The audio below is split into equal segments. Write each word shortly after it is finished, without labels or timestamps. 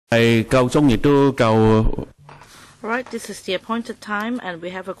Alright, this is the appointed time and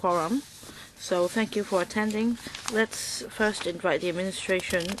we have a quorum. So thank you for attending. Let's first invite the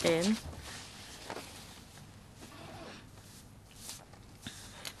administration in.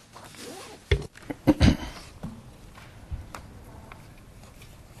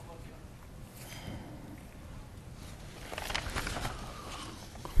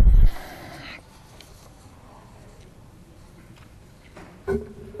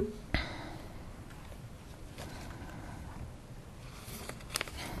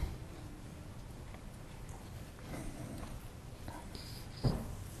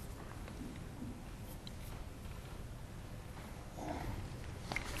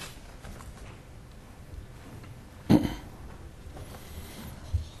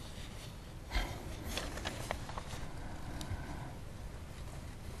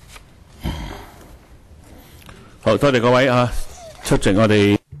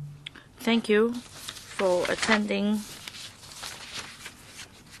 Thank you for attending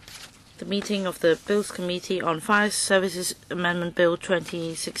the meeting of the Bills Committee on Fire Services Amendment Bill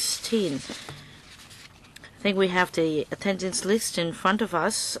 2016. I think we have the attendance list in front of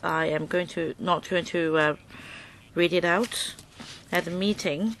us. I am not going to read it out. At the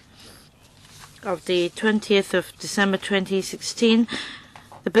meeting of the 20th of December 2016,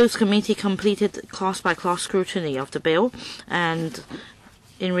 the Bills Committee completed clause-by-clause scrutiny of the bill, and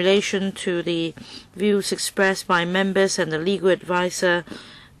in relation to the views expressed by members and the legal advisor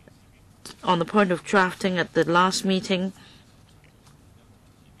on the point of drafting at the last meeting,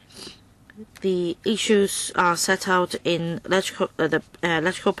 the issues are set out in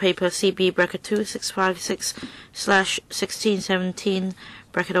electrical paper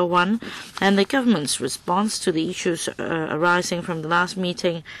CB-2656/1617-01, and the government's response to the issues arising from the last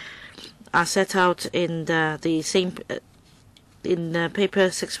meeting are set out in the same in paper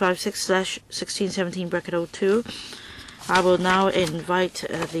 656/1617-02. I will now invite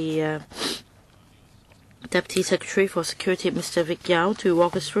the Deputy Secretary for Security, Mr. Vic Yao, to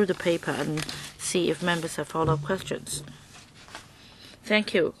walk us through the paper and see if members have follow-up questions.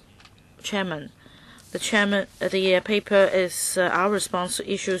 Thank you, Chairman. The paper is our response to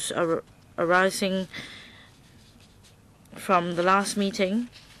issues arising from the last meeting,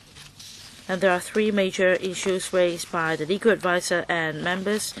 and there are three major issues raised by the legal advisor and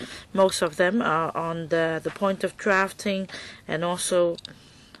members. Most of them are on the point of drafting and also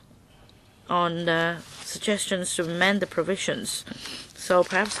on suggestions to amend the provisions. So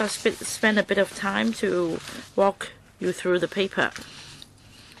perhaps I'll spend a bit of time to walk you through the paper.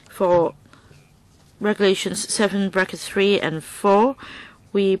 For Regulations 7(3) and 4,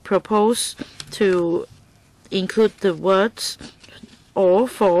 we propose to include the words or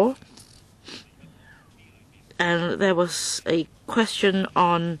for, and there was a question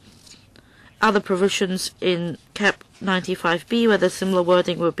on other provisions in Cap 95B whether similar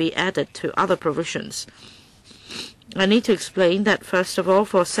wording will be added to other provisions. I need to explain that, first of all,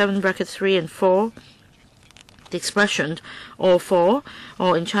 for 7(3) and 4, the expression or for,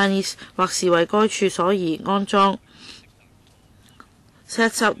 or in Chinese 或是為該處所宜安裝,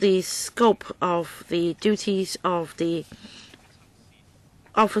 sets out the scope of the duties of the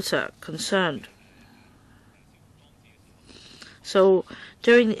officer concerned. So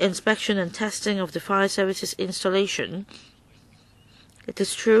during the inspection and testing of the fire services installation, it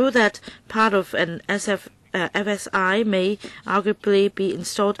is true that part of an FSI may arguably be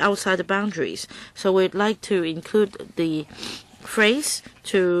installed outside the boundaries. So we'd like to include the phrase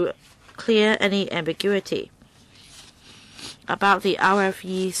to clear any ambiguity. About the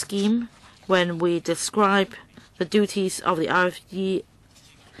RFE scheme, when we describe the duties of the RFE,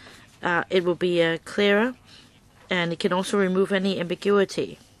 it will be clearer, and it can also remove any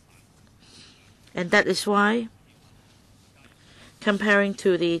ambiguity. And that is why, comparing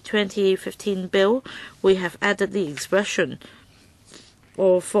to the 2015 bill, we have added the expression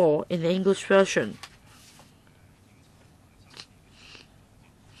or for in the English version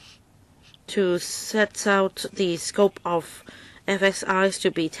to set out the scope of FSIs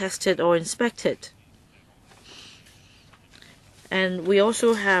to be tested or inspected. And we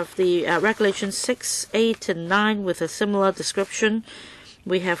also have the Regulations 6, 8, and 9 with a similar description.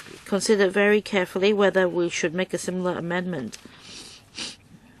 We have considered very carefully whether we should make a similar amendment.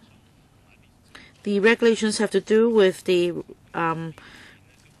 The regulations have to do with the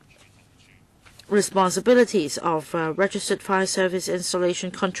responsibilities of registered fire service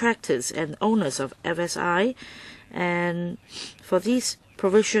installation contractors and owners of FSI, and for these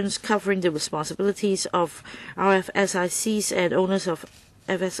provisions covering the responsibilities of RFSICs and owners of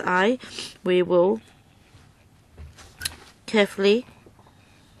FSI, we will carefully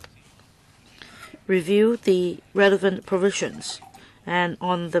review the relevant provisions. And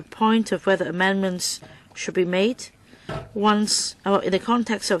on the point of whether amendments should be made, in the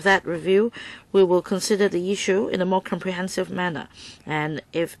context of that review, we will consider the issue in a more comprehensive manner. And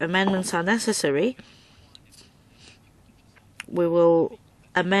if amendments are necessary, we will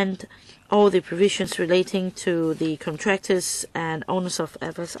amend all the provisions relating to the contractors and owners of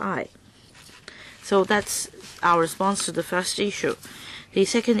FSI. So that's our response to the first issue. The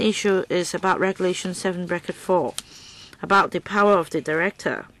second issue is about Regulation 7(4), about the power of the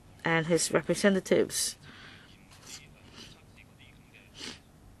director and his representatives.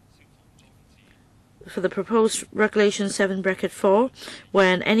 For the proposed Regulation 7(4),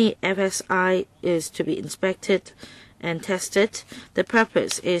 when any FSI is to be inspected and tested, the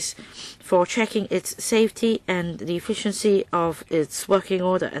purpose is for checking its safety and the efficiency of its working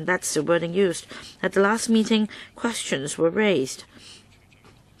order, and that's the wording used. At the last meeting, questions were raised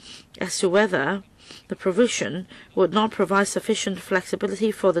as to whether the provision would not provide sufficient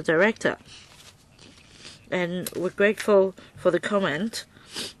flexibility for the director. And we're grateful for the comment.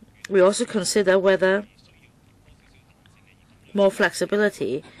 We also consider whether more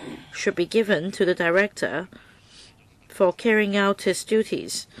flexibility should be given to the director for carrying out his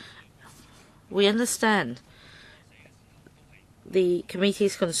duties. We understand the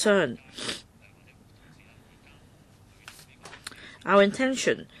committee's concern. Our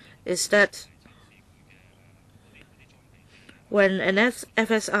intention is that when an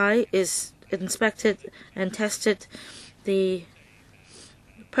FSI is inspected and tested, the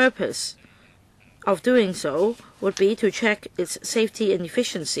purpose of doing so would be to check its safety and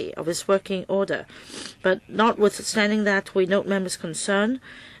efficiency of its working order. But notwithstanding that, we note members' concern,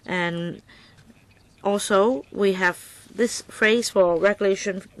 and also we have this phrase for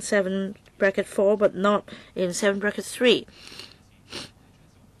Regulation 7(4), but not in 7(3).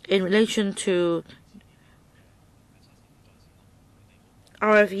 In relation to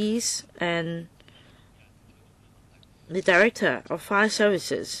RFEs and the Director of Fire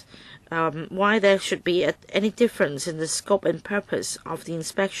Services, why there should be any difference in the scope and purpose of the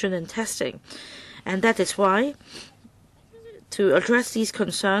inspection and testing. And that is why, to address these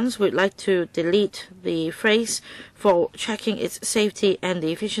concerns, we'd like to delete the phrase for checking its safety and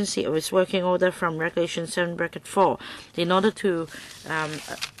the efficiency of its working order from Regulation 7(4) in order to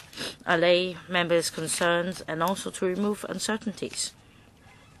allay members' concerns and also to remove uncertainties.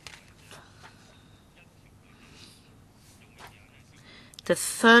 The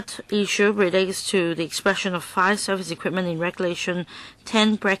third issue relates to the expression of fire service equipment in Regulation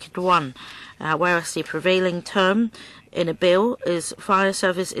 10(1), whereas the prevailing term in a bill is fire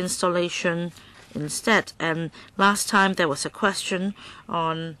service installation instead. And last time there was a question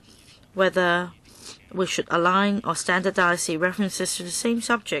on whether we should align or standardize the references to the same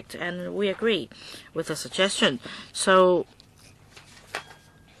subject, and we agree with the suggestion. So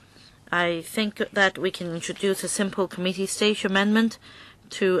I think that we can introduce a simple committee stage amendment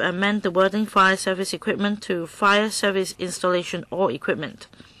to amend the wording fire service equipment to fire service installation or equipment,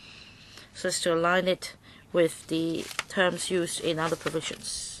 so as to align it with the terms used in other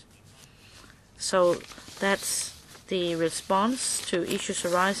provisions. So that's the response to issues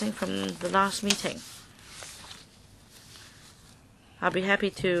arising from the last meeting. I'll be happy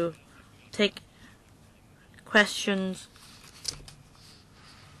to take questions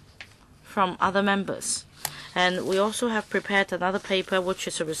from other members. And we also have prepared another paper which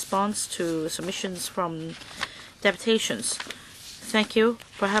is a response to submissions from deputations. Thank you.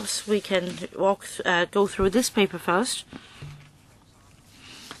 Perhaps we can go through this paper first.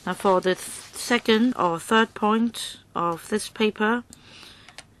 Now for the second or third point of this paper,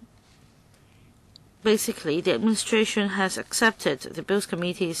 basically the administration has accepted the Bills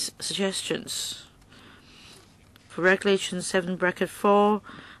Committee's suggestions. For Regulation 7(4),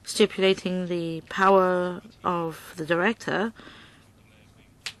 stipulating the power of the director,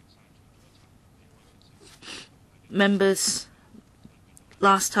 members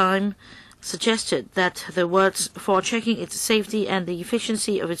last time suggested that the words "for checking its safety and the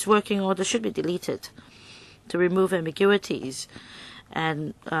efficiency of its working order" should be deleted to remove ambiguities.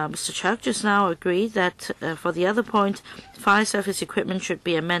 And Mr. Chuck just now agreed that for the other point, fire service equipment should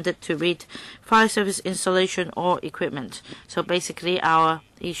be amended to read fire service installation or equipment. So basically our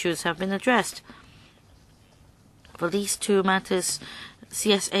issues have been addressed. For these two matters,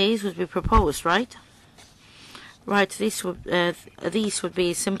 CSAs would be proposed, right? Right, these would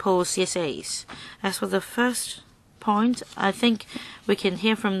be simple CSAs. As for the first point, I think we can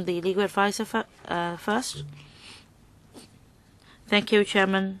hear from the legal advisor first. Thank you,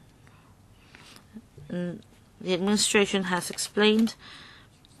 Chairman. The administration has explained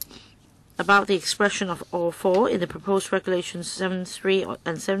about the expression of all four in the proposed regulations 7.3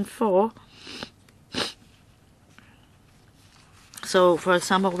 and 7.4. So, for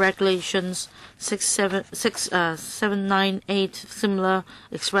example, regulations 798, similar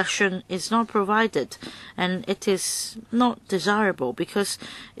expression is not provided, and it is not desirable because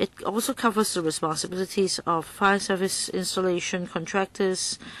it also covers the responsibilities of fire service installation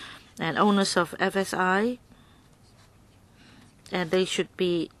contractors and owners of FSI, and they should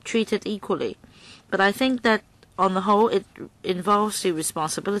be treated equally. But I think that on the whole it involves the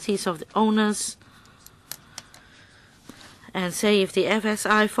responsibilities of the owners, and say if the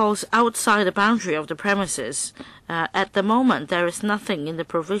FSI falls outside the boundary of the premises, at the moment there is nothing in the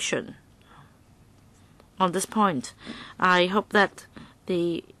provision on this point. I hope that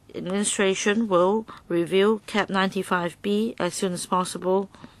the administration will review CAP 95B as soon as possible,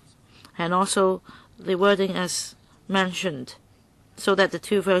 and also the wording as mentioned, so that the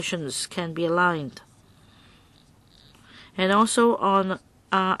two versions can be aligned. And also on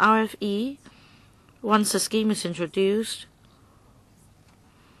RFE, once the scheme is introduced,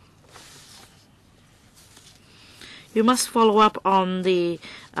 you must follow up on the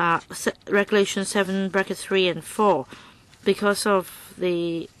Regulation 7(3) and 4 because of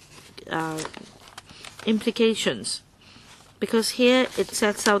the implications. Because here it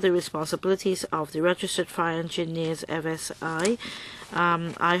sets out the responsibilities of the registered fire engineers FSI.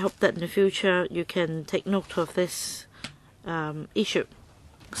 I hope that in the future you can take note of this issue.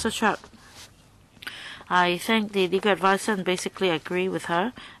 Such that I thank the legal advisor and basically agree with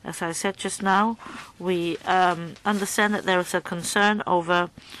her. As I said just now, we understand that there is a concern over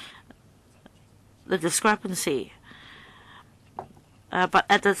the discrepancy. But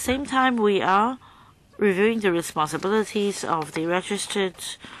at the same time, we are reviewing the responsibilities of the registered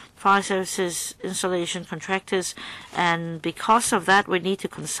fire services installation contractors, and because of that, we need to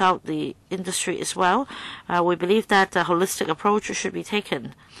consult the industry as well. We believe that a holistic approach should be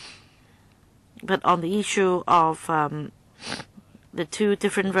taken. But on the issue of the two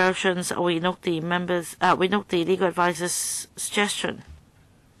different versions, we note the legal advisor's suggestion.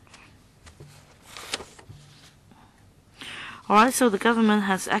 Alright, so the government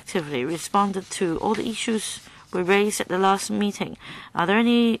has actively responded to all the issues we raised at the last meeting. Are there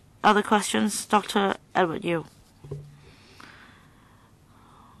any other questions, Dr. Edward Yu?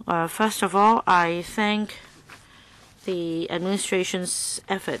 First of all, I thank the administration's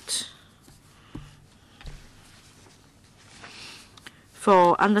effort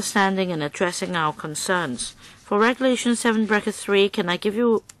for understanding and addressing our concerns. For Regulation 7(3), can I give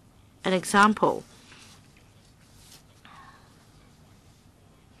you an example?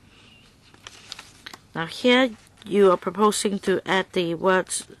 Now here you are proposing to add the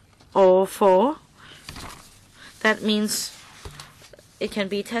words "or for." That means it can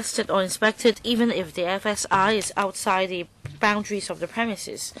be tested or inspected even if the FSI is outside the boundaries of the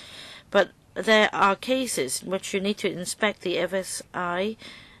premises. But there are cases in which you need to inspect the FSI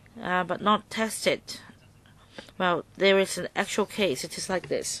but not test it. Well, there is an actual case. It is like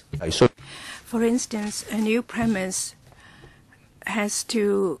this. For instance, a new premise has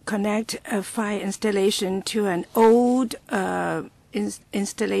to connect a fire installation to an old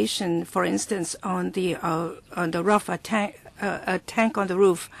installation, for instance, on the roof, a tank on the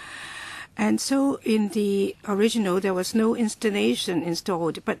roof. And so in the original, there was no installation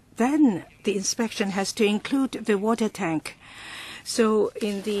installed, but then the inspection has to include the water tank. So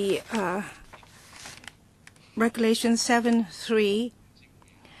in the Regulation 7(3),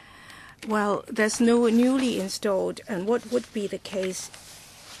 well, there's no newly installed, and what would be the case?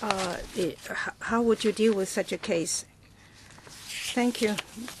 How would you deal with such a case? Thank you,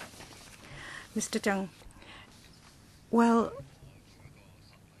 Mr. Zhang. Well,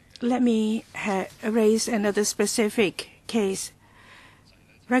 let me raise another specific case.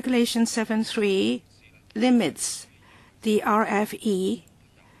 Regulation 7(3) limits the RFE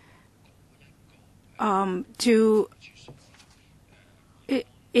to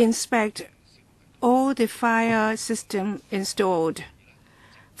inspect all the fire system installed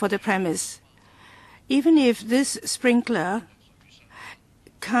for the premise. Even if this sprinkler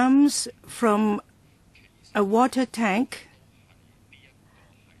comes from a water tank,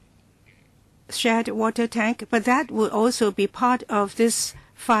 shared water tank, but that will also be part of this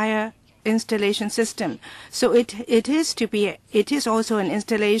fire installation system. So it is also an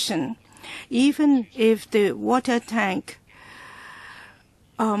installation. Even if the water tank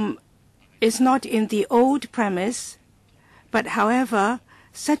is not in the old premise, but however,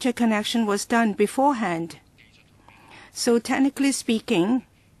 such a connection was done beforehand. So technically speaking,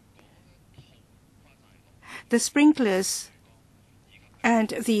 the sprinklers and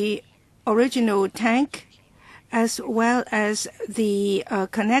the original tank as well as the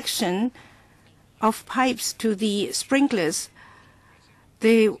connection of pipes to the sprinklers.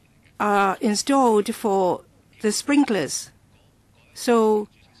 They are installed for the sprinklers. So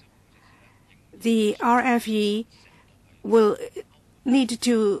the RFE will need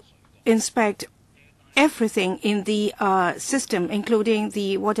to inspect everything in the system, including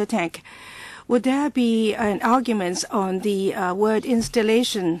the water tank. Would there be an argument on the word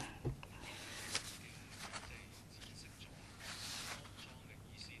installation?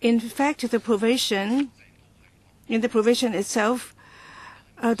 In fact, in the provision itself,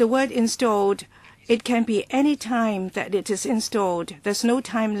 the word installed, it can be any time that it is installed. There's no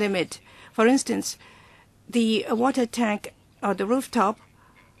time limit. For instance, the water tank or the rooftop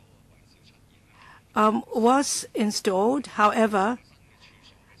was installed. However,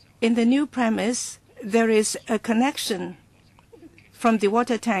 in the new premise, there is a connection from the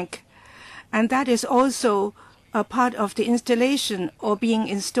water tank, and that is also a part of the installation or being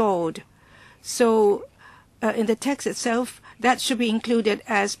installed. So in the text itself, that should be included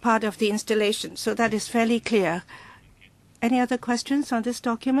as part of the installation. So that is fairly clear. Any other questions on this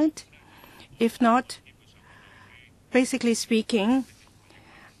document? If not, basically speaking,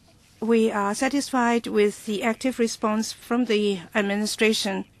 we are satisfied with the active response from the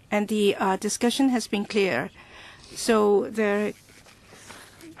administration, and the discussion has been clear. So there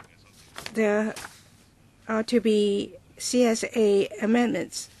are to be CSA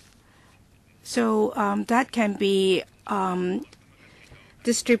amendments. So that can be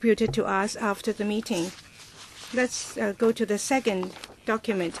distributed to us after the meeting. Let's go to the second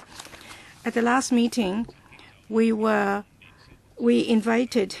document. At the last meeting, we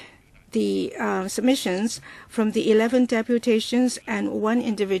invited the submissions from the 11 deputations and 1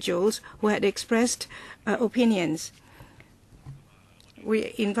 individuals who had expressed opinions.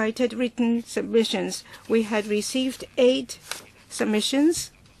 We invited written submissions. We had received 8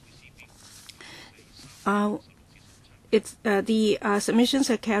 submissions. The submissions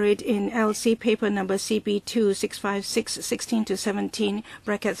are carried in LC paper number CB2 656 16 to 17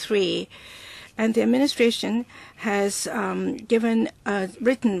 bracket 3. And the administration has given a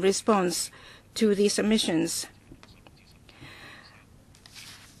written response to the submissions.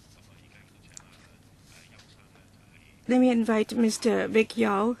 Let me invite Mr. Vic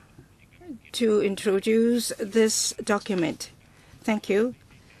Yao to introduce this document. Thank you.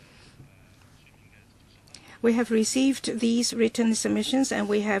 We have received these written submissions and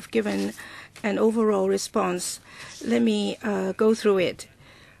we have given an overall response. Let me go through it.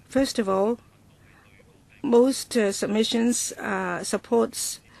 First of all, most submissions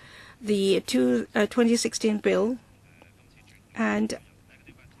supports the 2016 bill, and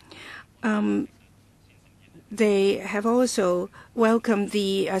they have also welcomed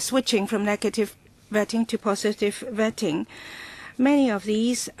the switching from negative vetting to positive vetting. Many of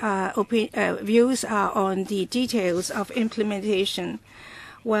these views are on the details of implementation.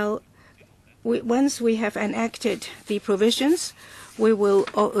 Well, once we have enacted the provisions, we will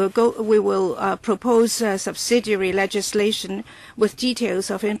propose subsidiary legislation with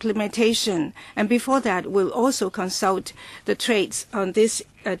details of implementation, and before that, we'll also consult the trades on these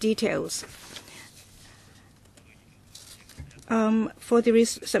details. For the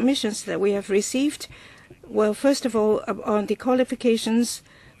submissions that we have received, well, first of all, on the qualifications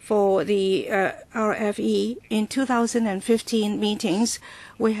for the RFE, in 2015 meetings,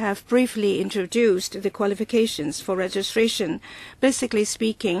 we have briefly introduced the qualifications for registration. Basically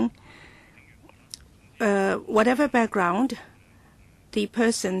speaking, whatever background the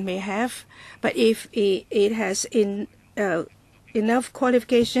person may have, but if it has enough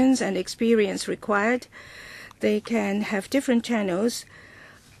qualifications and experience required, they can have different channels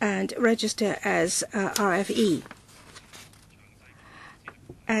and register as RFE.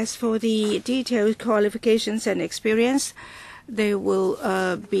 As for the detailed qualifications and experience, they will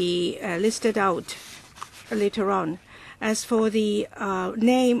be listed out later on. As for the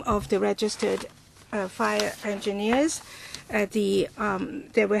name of the registered fire engineers,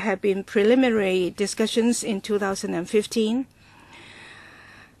 there will have been preliminary discussions in 2015.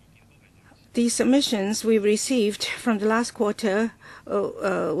 The submissions we received from the last quarter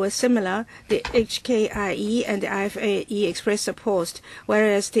were similar. The HKIE and the IFAE expressed support,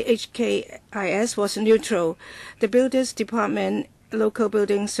 whereas the HKIS was neutral. The Builders Department, Local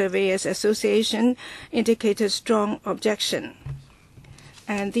Building Surveyors Association indicated strong objection.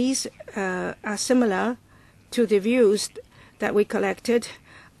 And these are similar to the views that we collected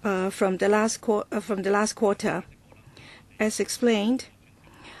from the last quarter. As explained,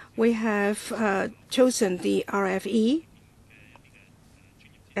 we have chosen the RFE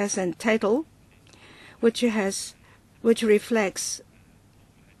as a title, which reflects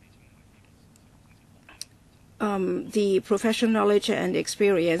the professional knowledge and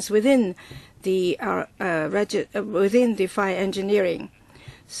experience within the fire engineering.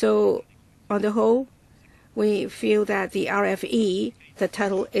 So, on the whole, we feel that the RFE, the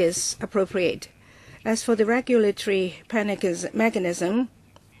title, is appropriate. As for the regulatory mechanism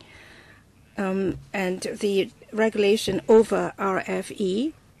and the regulation over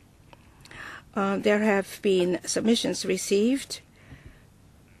RFE, there have been submissions received.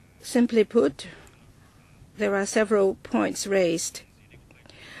 Simply put, there are several points raised.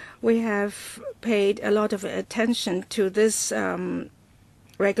 We have paid a lot of attention to this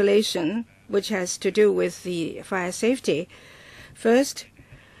regulation, which has to do with the fire safety. First,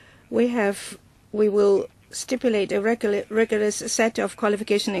 we will stipulate a rigorous set of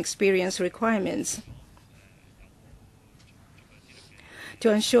qualification experience requirements to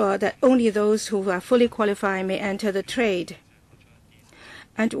ensure that only those who are fully qualified may enter the trade.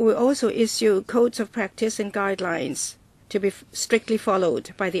 And we will also issue codes of practice and guidelines to be strictly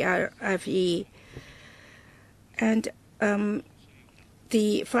followed by the RFE. And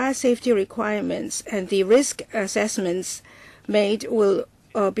the fire safety requirements and the risk assessments made will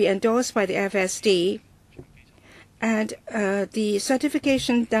be endorsed by the FSD, and the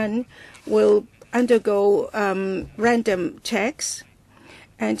certification done will undergo random checks,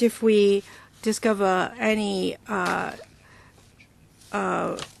 and if we discover any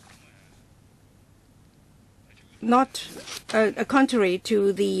not contrary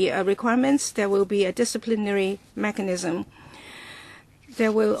to the requirements, there will be a disciplinary mechanism.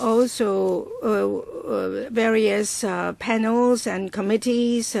 There will also various panels and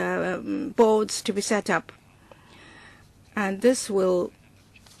committees, boards to be set up, and this will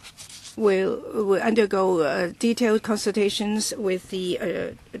undergo detailed consultations with the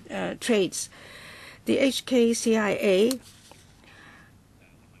trades. The HKCIA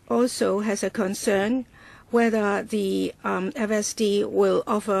also has a concern whether the FSD will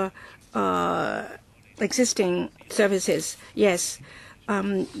offer existing services. Yes.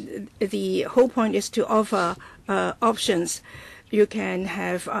 The whole point is to offer options. You can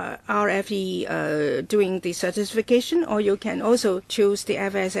have RFE doing the certification, or you can also choose the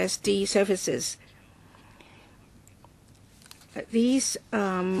FSSD services. These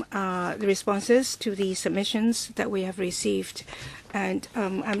are the responses to the submissions that we have received, and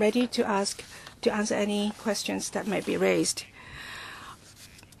I'm ready to answer any questions that might be raised.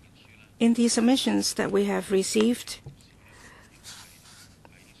 In the submissions that we have received,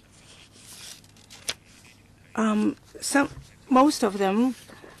 most of them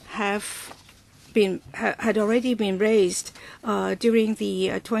had already been raised during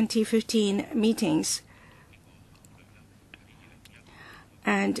the 2015 meetings,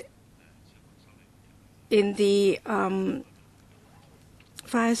 and in the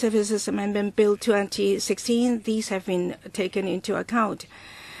Fire Services Amendment Bill 2016, these have been taken into account.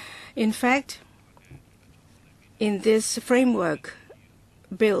 In fact, in this framework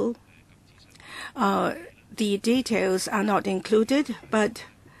bill, the details are not included, but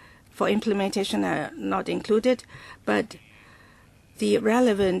for implementation are not included, but the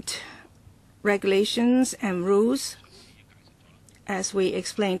relevant regulations and rules, as we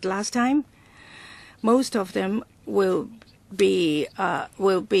explained last time, most of them will be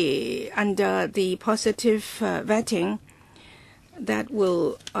under the positive vetting that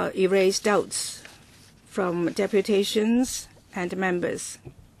will erase doubts from deputations and members.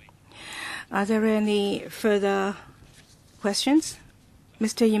 Are there any further questions?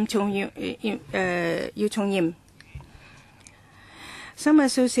 Mr. Yu Chong Yim. Some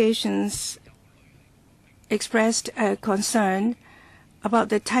associations expressed a concern about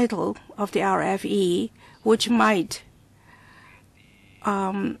the title of the RFE, which might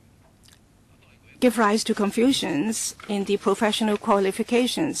give rise to confusions in the professional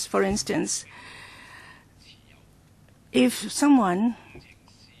qualifications. For instance, if someone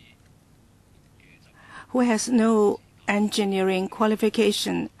who has no engineering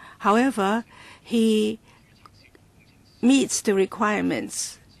qualification, however, he meets the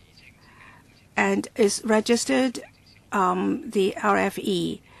requirements and is registered the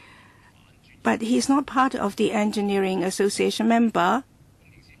RFE, but he's not part of the engineering association member,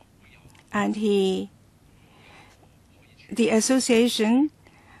 and the association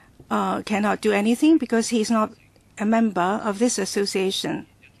cannot do anything because he's not a member of this association.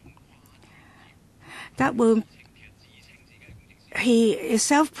 He is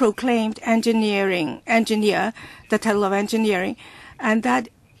self-proclaimed engineer, the title of engineering, and that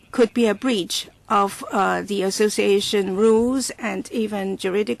could be a breach of the association rules and even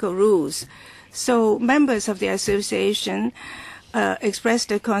juridical rules. So members of the association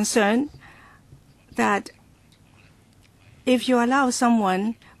expressed a concern that if you allow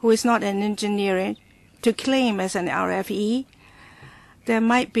someone who is not an engineer to claim as an RFE, there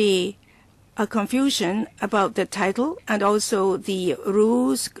might be a confusion about the title and also the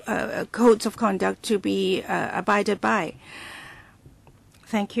rules, codes of conduct to be abided by.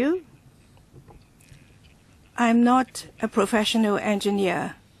 Thank you. I'm not a professional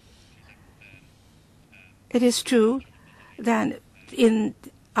engineer. It is true that in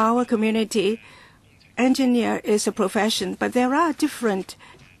our community, engineer is a profession, but there are different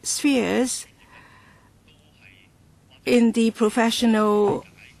spheres in the professional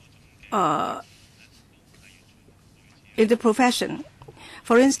in the profession.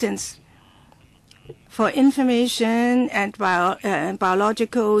 For instance, for information and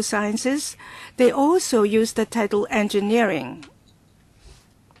biological sciences, they also use the title engineering.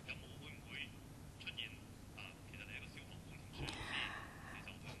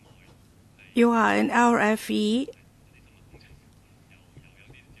 You are an RFE.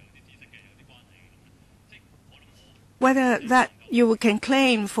 Whether that you can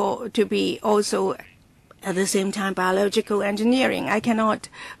claim to be also at the same time biological engineering, I cannot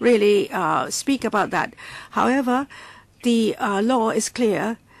really speak about that. However, the law is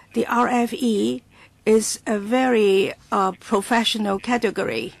clear. The RFE is a very professional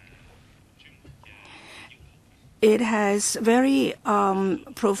category. It has very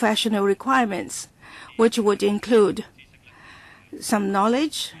professional requirements, which would include some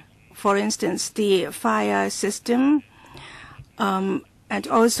knowledge, for instance, the fire system, and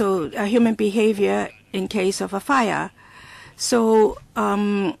also human behavior in case of a fire. So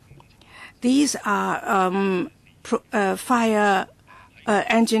these are fire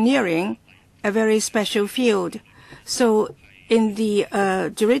engineering, a very special field. So in the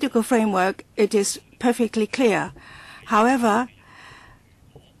juridical framework, it is perfectly clear. However,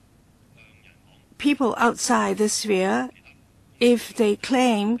 people outside the sphere, if they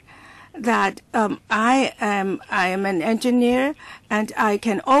claim that I am an engineer and I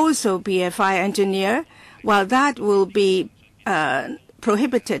can also be a fire engineer, well, that will be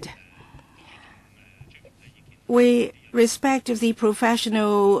prohibited. We respect the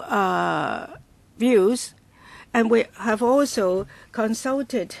professional views, and we have also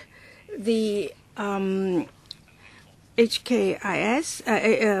consulted the HKIS,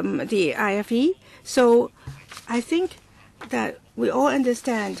 the IFE. So I think that we all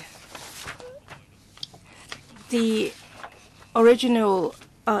understand the original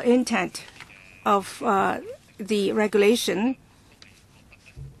intent of the regulation.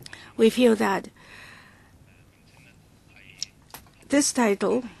 We feel that this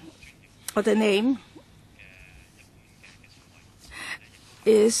title or the name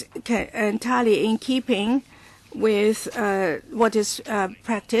is entirely in keeping with what is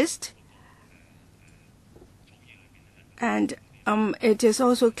practiced, and it is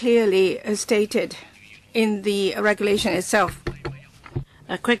also clearly stated in the regulation itself.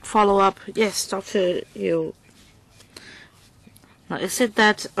 A quick follow-up. Yes, Dr. Yu. Now, is it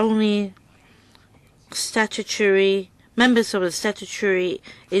that only statutory members of the statutory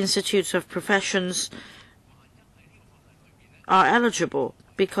institutes of professions are eligible?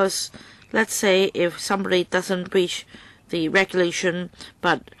 Because let's say if somebody doesn't breach the regulation,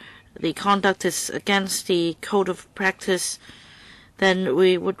 but the conduct is against the code of practice, then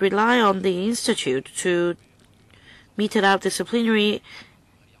we would rely on the institute to mete out disciplinary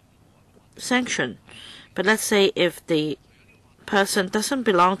sanction. But let's say if the person doesn't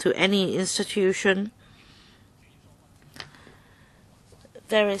belong to any institution,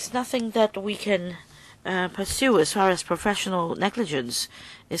 there is nothing that we can pursue as far as professional negligence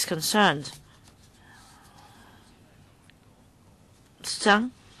is concerned.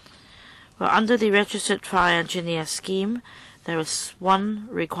 Zhang? Well, under the registered fire engineer scheme, there is one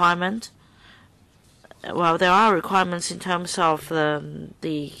requirement. Well, there are requirements in terms of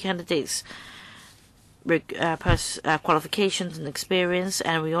the candidates' qualifications and experience,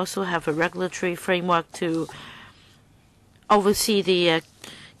 and we also have a regulatory framework to oversee the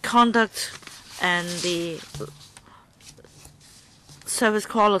conduct and the service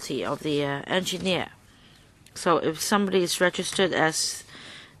quality of the engineer. So if somebody is registered as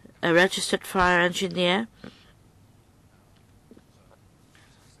a registered fire engineer,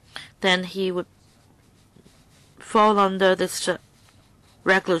 then he would fall under this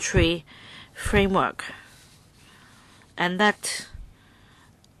regulatory framework. And that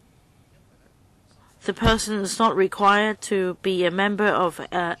the the person is not required to be a member of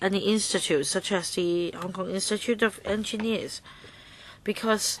any institute, such as the Hong Kong Institute of Engineers,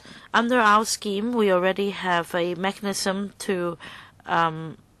 because under our scheme we already have a mechanism to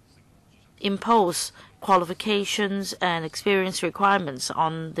impose qualifications and experience requirements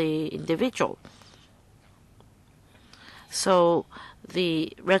on the individual. So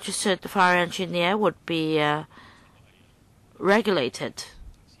the registered fire engineer would be regulated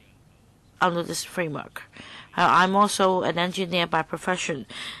under this framework. I'm also an engineer by profession.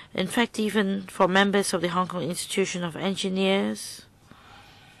 In fact, even for members of the Hong Kong Institution of Engineers,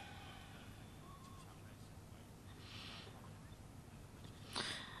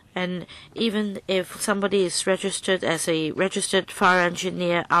 and even if somebody is registered as a registered fire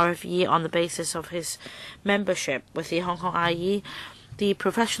engineer RFE on the basis of his membership with the Hong Kong IE, the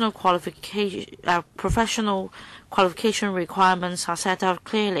professional qualification requirements are set out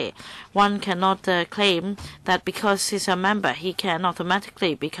clearly. One cannot claim that because he's a member, he can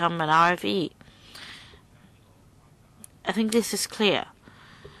automatically become an RFE. I think this is clear.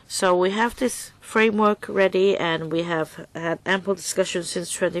 So we have this framework ready, and we have had ample discussion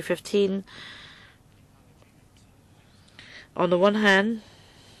since 2015. On the one hand,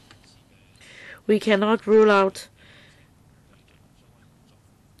 we cannot rule out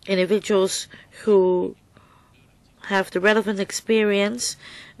individuals who have the relevant experience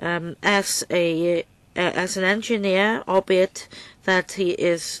as an engineer, albeit that he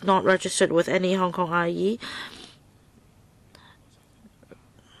is not registered with any Hong Kong IE.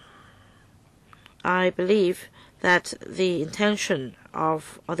 I believe that the intention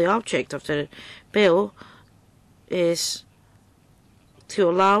of, or the object of the bill is to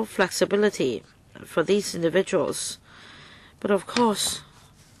allow flexibility for these individuals. But of course,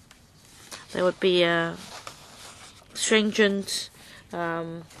 there would be a stringent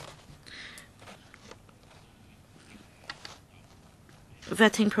vetting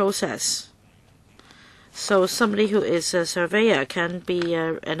process. So somebody who is a surveyor can be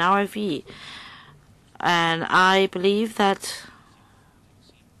an RFE. And I believe that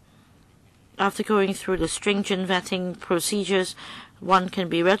after going through the stringent vetting procedures, one can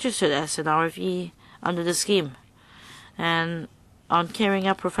be registered as an RFE under the scheme. And on carrying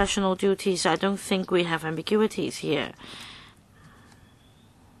out professional duties, I don't think we have ambiguities here.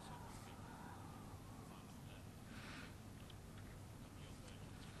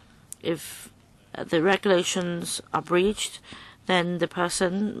 If the regulations are breached, then the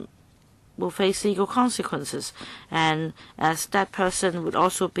person will face legal consequences, and as that person would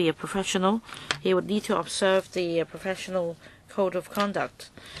also be a professional, he would need to observe the professional code of conduct.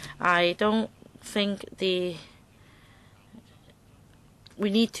 I don't think we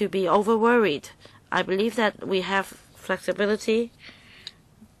need to be over worried. I believe that we have flexibility,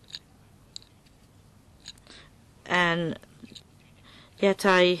 and yet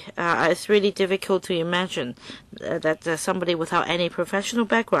it's really difficult to imagine that somebody without any professional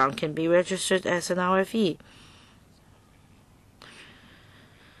background can be registered as an RFE.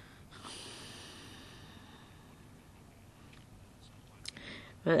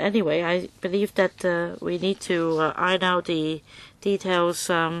 But anyway, I believe that we need to iron out the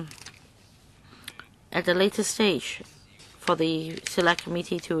details at a later stage for the select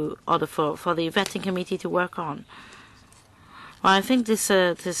committee to, or for the vetting committee to work on. Well, I think this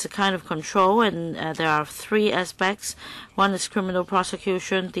is a kind of control, and there are three aspects. One is criminal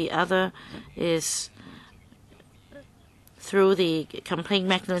prosecution. The other is through the complaint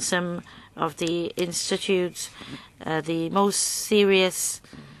mechanism of the institutes. The most serious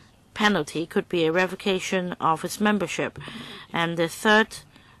penalty could be a revocation of its membership, and the third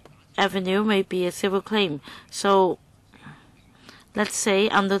avenue may be a civil claim. So let's say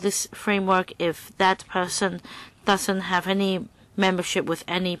under this framework, if that person doesn't have any membership with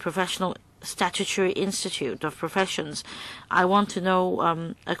any professional statutory institute of professions, I want to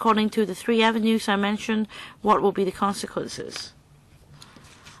know, according to the three avenues I mentioned, what will be the consequences.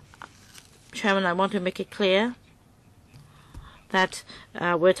 Chairman, I want to make it clear that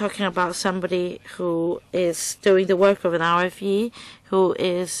we're talking about somebody who is doing the work of an RFE, who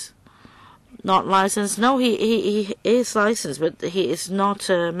is not licensed. No, he is licensed, but he is not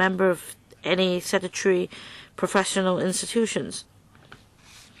a member of any statutory professional institutions.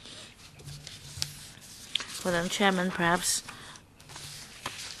 Well then, Chairman, perhaps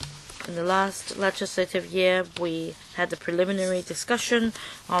in the last legislative year we had a preliminary discussion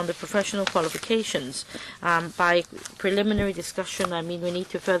on the professional qualifications. By preliminary discussion, I mean we need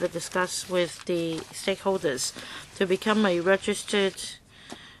to further discuss with the stakeholders. To become a registered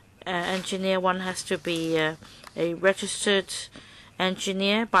engineer, one has to be a registered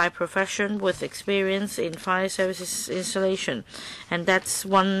engineer by profession with experience in fire services installation. And that's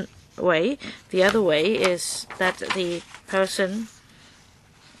one way. The other way is that the person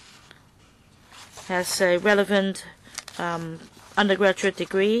has a relevant undergraduate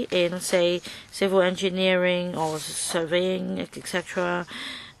degree in, say, civil engineering or surveying, etc.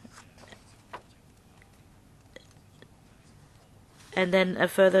 And then a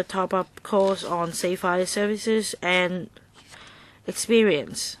further top-up course on, say, fire services and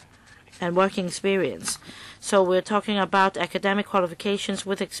experience and working experience. So we're talking about academic qualifications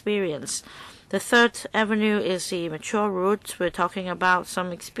with experience. The third avenue is the mature route. We're talking about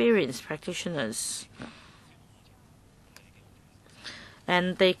some experienced practitioners.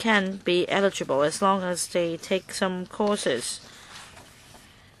 And they can be eligible as long as they take some courses.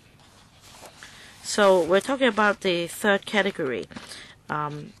 So we're talking about the third category.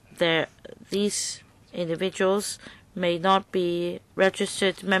 These individuals may not be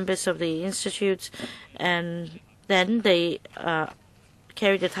registered members of the institute, and then they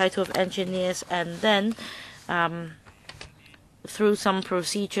carry the title of engineers, and then through some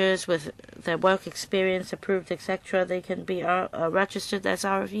procedures with their work experience approved, etc., they can be registered as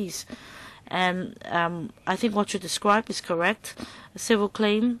RFEs. And I think what you described is correct. A civil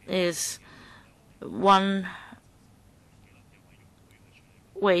claim is one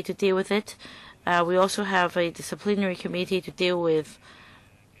way to deal with it. We also have a disciplinary committee to deal with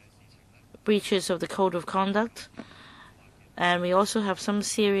breaches of the code of conduct. And we also have some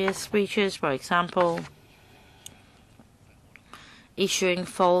serious breaches, for example, issuing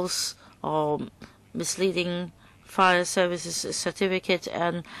false or misleading fire services certificate,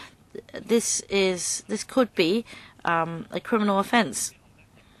 and this could be a criminal offense.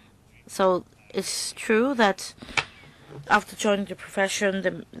 So it's true that after joining the profession,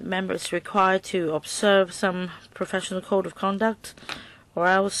 the member is required to observe some professional code of conduct, or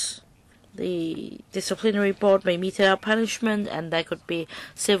else the disciplinary board may mete out punishment, and there could be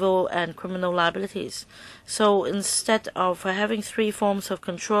civil and criminal liabilities. So instead of having three forms of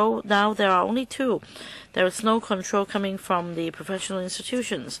control, now there are only two. There is no control coming from the professional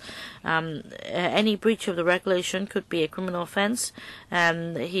institutions. Any breach of the regulation could be a criminal offense,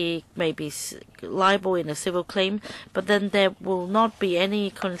 and he may be liable in a civil claim, but then there will not be any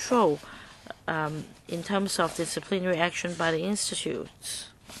control in terms of disciplinary action by the institutes.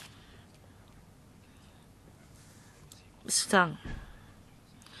 Mr. Tang.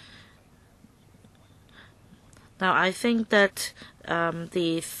 Now, I think that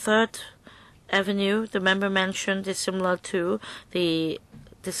the third avenue the member mentioned is similar to the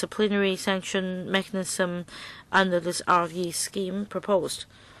disciplinary sanction mechanism under this RE scheme proposed.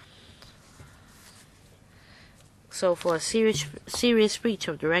 So for a serious breach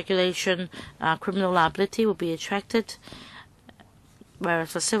of the regulation, criminal liability will be attracted,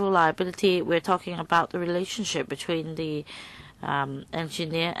 whereas for civil liability, we're talking about the relationship between the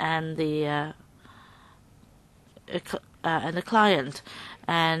engineer and the client.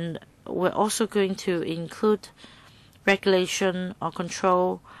 And we're also going to include regulation or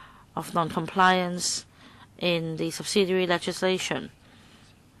control of non-compliance in the subsidiary legislation.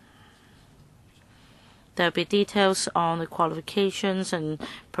 There'll be details on the qualifications and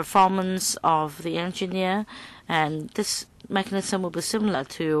performance of the engineer, and this mechanism will be similar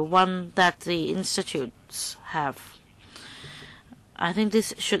to one that the institutes have. I think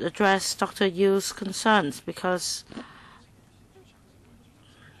this should address Dr. Yu's concerns, because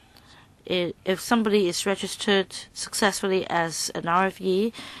if somebody is registered successfully as an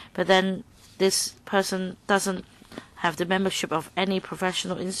RFE, but then this person doesn't have the membership of any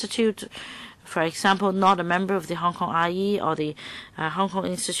professional institute, for example, not a member of the Hong Kong IE or the Hong Kong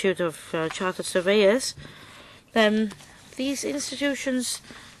Institute of Chartered Surveyors, then these institutions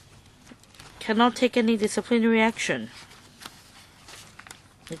cannot take any disciplinary action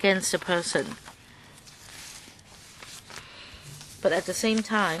against the person. But at the same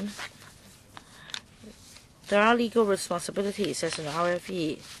time, there are legal responsibilities as an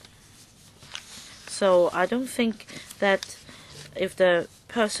RFE. So I don't think that if the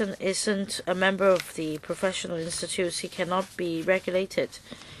person isn't a member of the professional institutes, he cannot be regulated,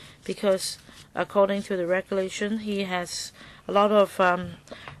 because according to the regulation, he has a lot of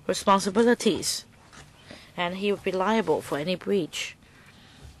responsibilities, and he would be liable for any breach.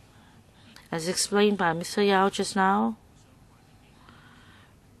 As explained by Mr. Yao just now,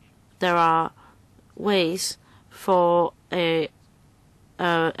 there are ways for an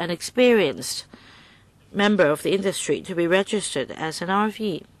experienced member of the industry to be registered as an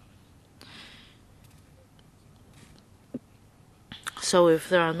RFE. So if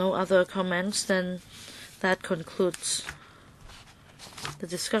there are no other comments, then that concludes the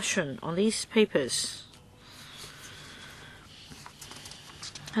discussion on these papers.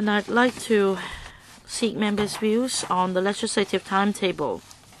 And I'd like to seek members' views on the legislative timetable.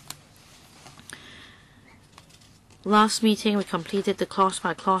 Last meeting, we completed the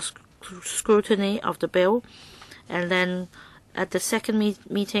clause-by-clause scrutiny of the bill, and then at the second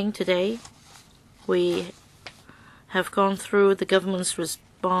meeting today, we have gone through the government's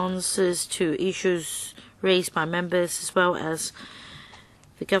responses to issues raised by members, as well as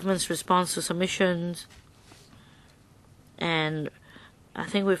the government's response to submissions. And I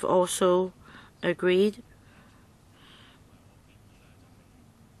think we've also agreed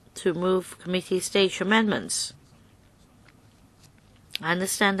to move committee stage amendments. I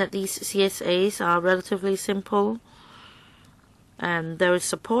understand that these CSAs are relatively simple, and there is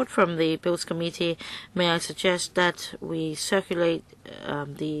support from the Bills Committee. May I suggest that we circulate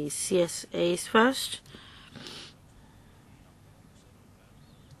the CSAs first?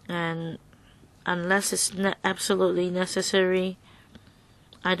 And unless it's absolutely necessary,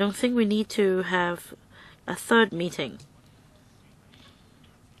 I don't think we need to have a third meeting.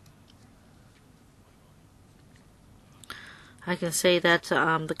 I can say that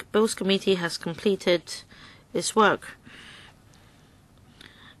the Bills Committee has completed its work.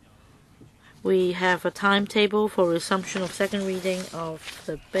 We have a timetable for resumption of second reading of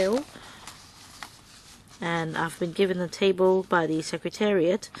the bill, and I've been given a table by the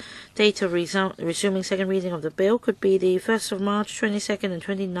Secretariat. Date of resuming second reading of the bill could be the 1st of March, 22nd and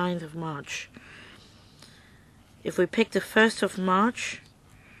 29th of March. If we pick the 1st of March,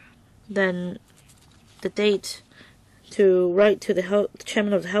 then the date to write to the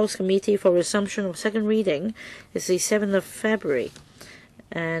Chairman of the House Committee for resumption of second reading is the 7th of February.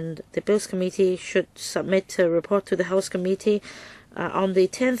 And the Bills Committee should submit a report to the House Committee on the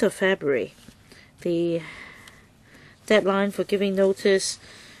 10th of February. The deadline for giving notice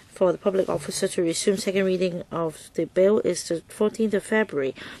for the public officer to resume second reading of the bill is the 14th of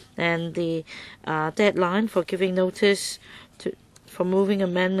February, and the deadline for giving notice for moving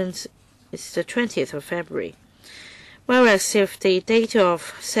amendments is the 20th of February. Whereas if the date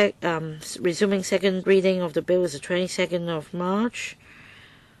of resuming second reading of the bill is the 22nd of March,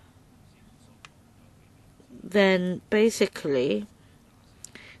 then basically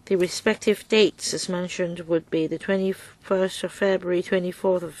the respective dates as mentioned would be the 21st of February,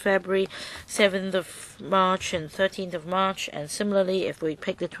 24th of February, 7th of March and 13th of March. And similarly, if we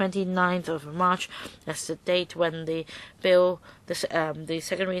pick the 29th of March as the date when the bill, the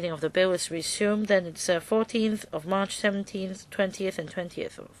second reading of the bill is resumed, then it's 14th of March, 17th, 20th and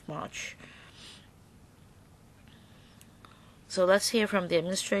 20th of March. So let's hear from the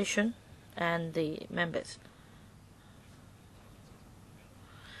administration and the members.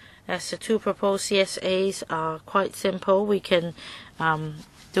 As the two proposed CSAs are quite simple, we can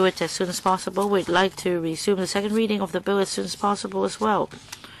do it as soon as possible. We'd like to resume the second reading of the bill as soon as possible as well.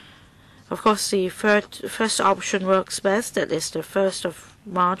 Of course, the first option works best. That is the 1st of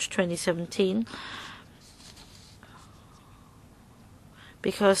March 2017.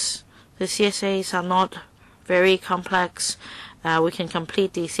 Because the CSAs are not very complex, we can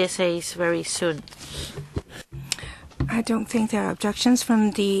complete the CSAs very soon. I don't think there are objections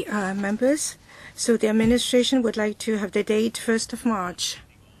from the members. So the administration would like to have the date 1st of March.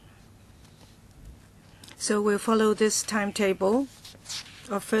 So we'll follow this timetable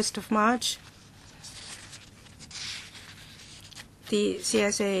of 1st of March. The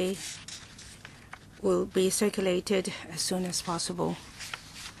CSA will be circulated as soon as possible.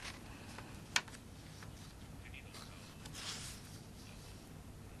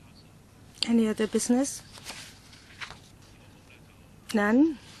 Any other business?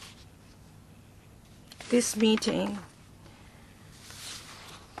 None. This meeting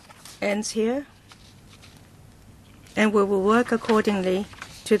ends here, and we will work accordingly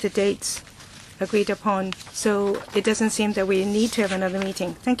to the dates agreed upon. So it doesn't seem that we need to have another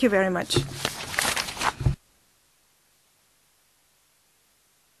meeting. Thank you very much.